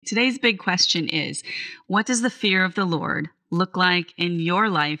Today's big question is, what does the fear of the Lord look like in your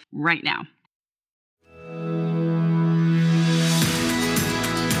life right now?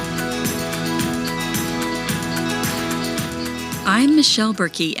 I'm Michelle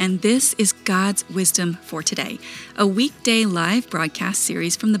Berkey, and this is God's Wisdom for Today, a weekday live broadcast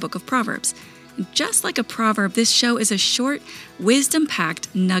series from the book of Proverbs. Just like a proverb, this show is a short,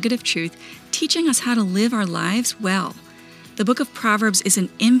 wisdom-packed nugget of truth teaching us how to live our lives well. The book of Proverbs is an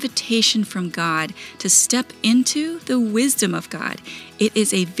invitation from God to step into the wisdom of God. It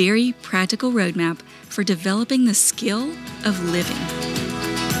is a very practical roadmap for developing the skill of living.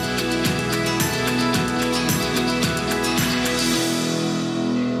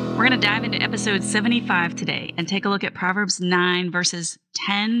 We're going to dive into episode 75 today and take a look at Proverbs 9, verses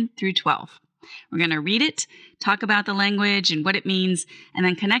 10 through 12. We're going to read it, talk about the language and what it means, and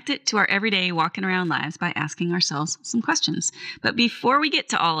then connect it to our everyday walking around lives by asking ourselves some questions. But before we get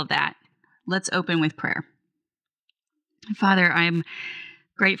to all of that, let's open with prayer. Father, I'm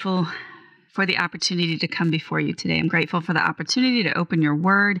grateful for the opportunity to come before you today. I'm grateful for the opportunity to open your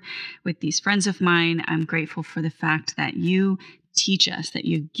word with these friends of mine. I'm grateful for the fact that you teach us, that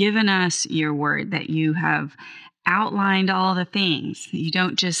you've given us your word, that you have outlined all the things. You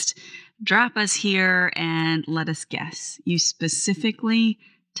don't just drop us here and let us guess. You specifically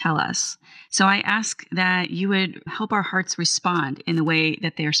tell us. So I ask that you would help our hearts respond in the way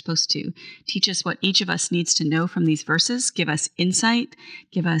that they are supposed to. Teach us what each of us needs to know from these verses. Give us insight.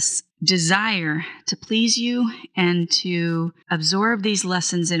 Give us desire to please you and to absorb these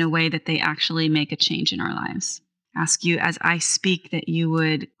lessons in a way that they actually make a change in our lives. Ask you as I speak that you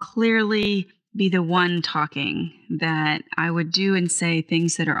would clearly be the one talking, that I would do and say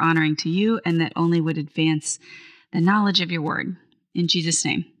things that are honoring to you and that only would advance the knowledge of your word. In Jesus'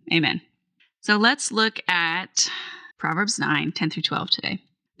 name, amen. So let's look at Proverbs 9, 10 through 12 today.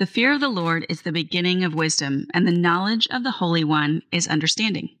 The fear of the Lord is the beginning of wisdom, and the knowledge of the Holy One is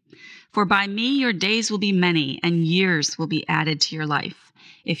understanding. For by me your days will be many, and years will be added to your life.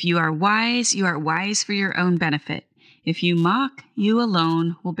 If you are wise for your own benefit. If you mock, you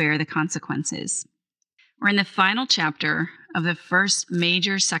alone will bear the consequences. We're in the final chapter of the first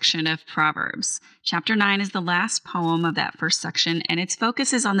major section of Proverbs. Chapter 9 is the last poem of that first section, and its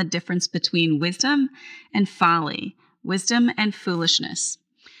focus is on the difference between wisdom and folly, wisdom and foolishness.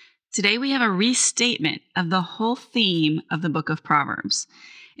 Today we have a restatement of the whole theme of the book of Proverbs.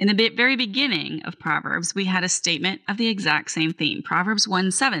 In the very beginning of Proverbs, we had a statement of the exact same theme. Proverbs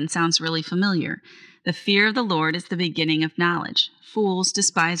 1:7 sounds really familiar. The fear of the Lord is the beginning of knowledge. Fools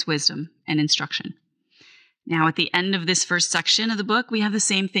despise wisdom and instruction. Now, at the end of this first section of the book, we have the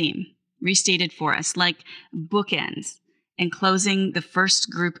same theme, restated for us, like bookends, and closing the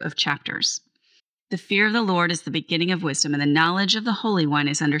first group of chapters. The fear of the Lord is the beginning of wisdom, and the knowledge of the Holy One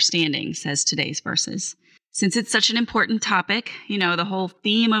is understanding, says today's verses. Since it's such an important topic, the whole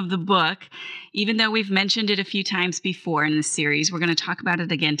theme of the book, even though we've mentioned it a few times before in this series, we're going to talk about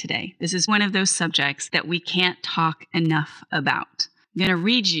it again today. This is one of those subjects that we can't talk enough about. I'm going to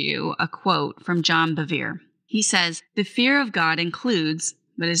read you a quote from John Bevere. He says, "The fear of God includes,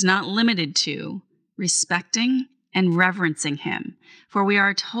 but is not limited to, respecting and reverencing him, for we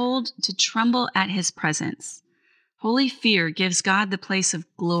are told to tremble at his presence. Holy fear gives God the place of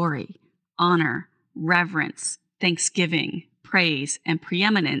glory, honor, reverence, thanksgiving, praise, and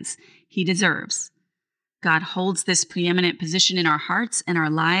preeminence he deserves. God holds this preeminent position in our hearts and our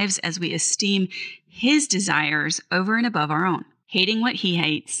lives as we esteem his desires over and above our own, hating what he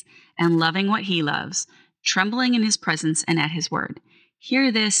hates and loving what he loves, trembling in his presence and at his word.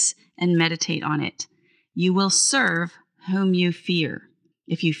 Hear this and meditate on it. You will serve whom you fear.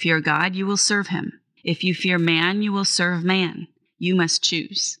 If you fear God, you will serve him. If you fear man, you will serve man. You must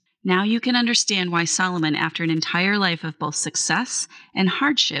choose." Now you can understand why Solomon, after an entire life of both success and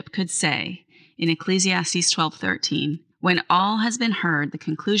hardship, could say in Ecclesiastes 12:13, "When all has been heard, the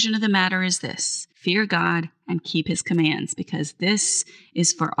conclusion of the matter is this: fear God and keep his commands, because this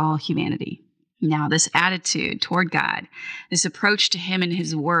is for all humanity." Now, this attitude toward God, this approach to him and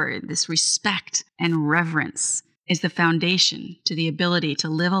his word, this respect and reverence is the foundation to the ability to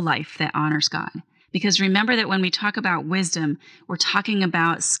live a life that honors God. Because remember that when we talk about wisdom, we're talking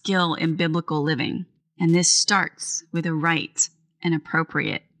about skill in biblical living. And this starts with a right and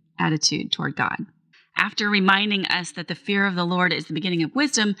appropriate attitude toward God. After reminding us that the fear of the Lord is the beginning of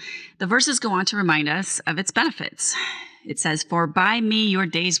wisdom, the verses go on to remind us of its benefits. It says, "For by me your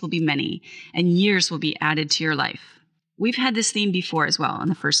days will be many, and years will be added to your life." We've had this theme before as well in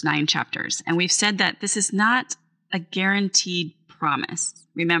the first 9 chapters, and we've said that this is not a guaranteed promise.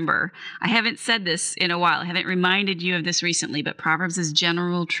 Remember, I haven't said this in a while. I haven't reminded you of this recently, but Proverbs is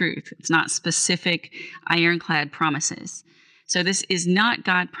general truth. It's not specific ironclad promises. So this is not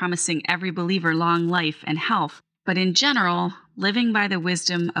God promising every believer long life and health, but in general, living by the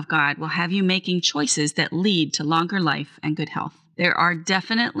wisdom of God will have you making choices that lead to longer life and good health. There are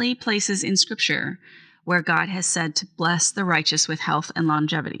definitely places in Scripture where God has said to bless the righteous with health and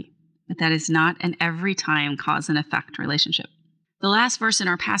longevity, but that is not an every time cause and effect relationship. The last verse in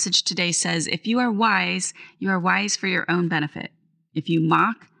our passage today says, if you are wise for your own benefit. If you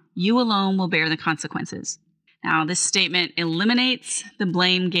mock, you alone will bear the consequences. Now, this statement eliminates the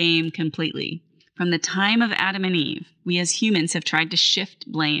blame game completely. From the time of Adam and Eve, we as humans have tried to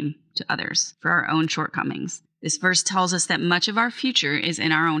shift blame to others for our own shortcomings. This verse tells us that much of our future is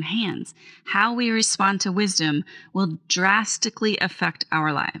in our own hands. How we respond to wisdom will drastically affect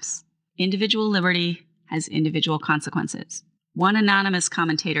our lives. Individual liberty has individual consequences. One anonymous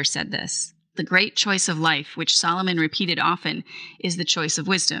commentator said this: the great choice of life, which Solomon repeated often, is the choice of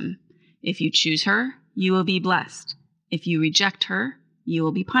wisdom. If you choose her, you will be blessed. If you reject her, you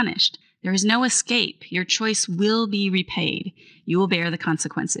will be punished. There is no escape. Your choice will be repaid. You will bear the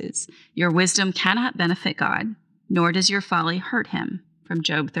consequences. Your wisdom cannot benefit God, nor does your folly hurt him. From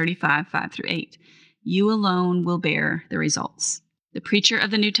Job 35, 5-8. You alone will bear the results. The preacher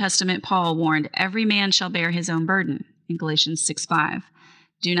of the New Testament, Paul, warned, every man shall bear his own burden, in Galatians 6:5.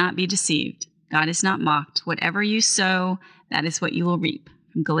 Do not be deceived. God is not mocked. Whatever you sow, that is what you will reap,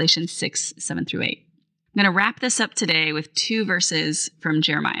 from Galatians 6:7-8. I'm going to wrap this up today with 2 verses from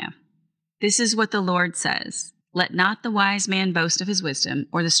Jeremiah. This is what the Lord says: let not the wise man boast of his wisdom,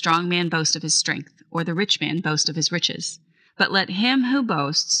 or the strong man boast of his strength, or the rich man boast of his riches. But let him who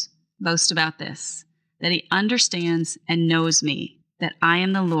boasts boast about this, that he understands and knows me, that I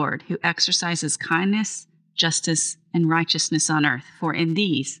am the Lord who exercises kindness, justice, and righteousness on earth. For in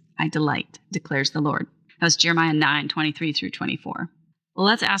these I delight, declares the Lord. That was Jeremiah 9:23-24. Well,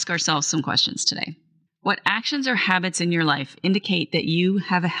 let's ask ourselves some questions today. What actions or habits in your life indicate that you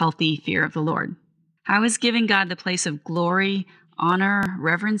have a healthy fear of the Lord? How is giving God the place of glory, honor,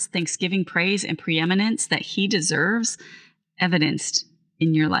 reverence, thanksgiving, praise, and preeminence that he deserves evidenced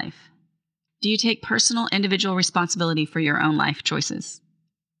in your life? Do you take personal, individual responsibility for your own life choices?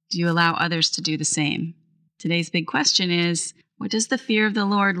 Do you allow others to do the same? Today's big question is, what does the fear of the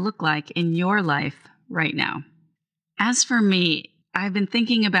Lord look like in your life right now? As for me, I've been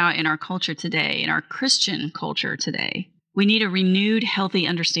thinking about in our culture today, in our Christian culture today, we need a renewed, healthy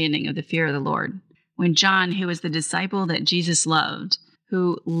understanding of the fear of the Lord. When John, who was the disciple that Jesus loved,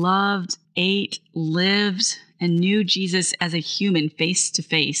 who loved, ate, lived, and knew Jesus as a human face to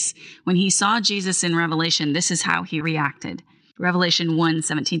face, when he saw Jesus in Revelation, this is how he reacted. Revelation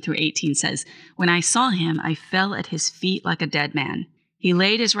 1:17-18 says, when I saw him, I fell at his feet like a dead man. He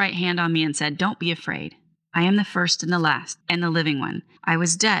laid his right hand on me and said, don't be afraid. I am the first and the last and the living one. I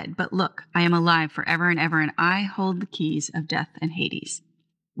was dead, but look, I am alive forever and ever, and I hold the keys of death and Hades.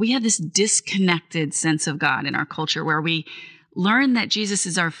 We have this disconnected sense of God in our culture where we learn that Jesus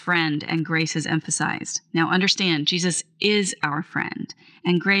is our friend and grace is emphasized. Now understand, Jesus is our friend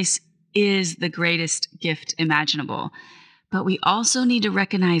and grace is the greatest gift imaginable. But we also need to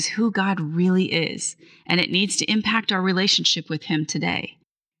recognize who God really is, and it needs to impact our relationship with him today.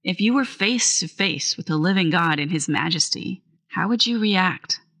 If you were face to face with the living God in his majesty, how would you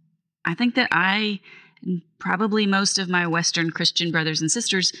react? I think that I, and probably most of my Western Christian brothers and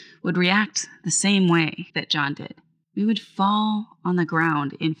sisters, would react the same way that John did. We would fall on the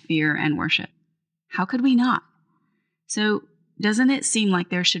ground in fear and worship. How could we not? So, doesn't it seem like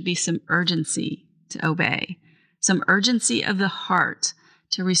there should be some urgency to obey, some urgency of the heart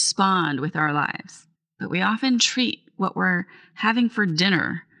to respond with our lives? But we often treat what we're having for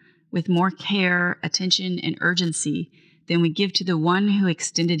dinner with more care, attention, and urgency than we give to the one who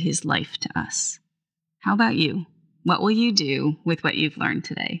extended his life to us. How about you? What will you do with what you've learned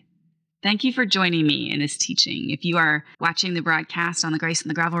today? Thank you for joining me in this teaching. If you are watching the broadcast on the Grace on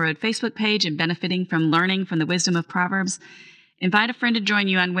the Gravel Road Facebook page and benefiting from learning from the wisdom of Proverbs, invite a friend to join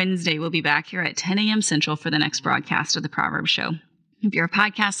you on Wednesday. We'll be back here at 10 a.m. Central for the next broadcast of the Proverbs Show. If you're a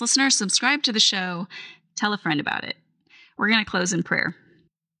podcast listener, subscribe to the show. Tell a friend about it. We're going to close in prayer.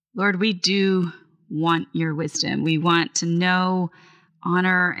 Lord, we do want your wisdom. We want to know,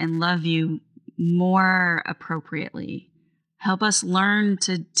 honor, and love you more appropriately. Help us learn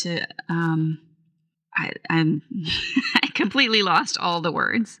I completely lost all the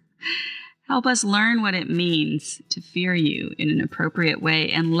words. Help us learn what it means to fear you in an appropriate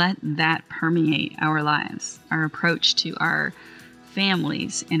way and let that permeate our lives, our approach to our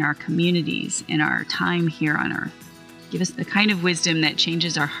families, in our communities, in our time here on earth. Give us the kind of wisdom that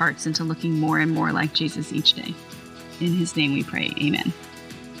changes our hearts into looking more and more like Jesus each day. In his name we pray. Amen.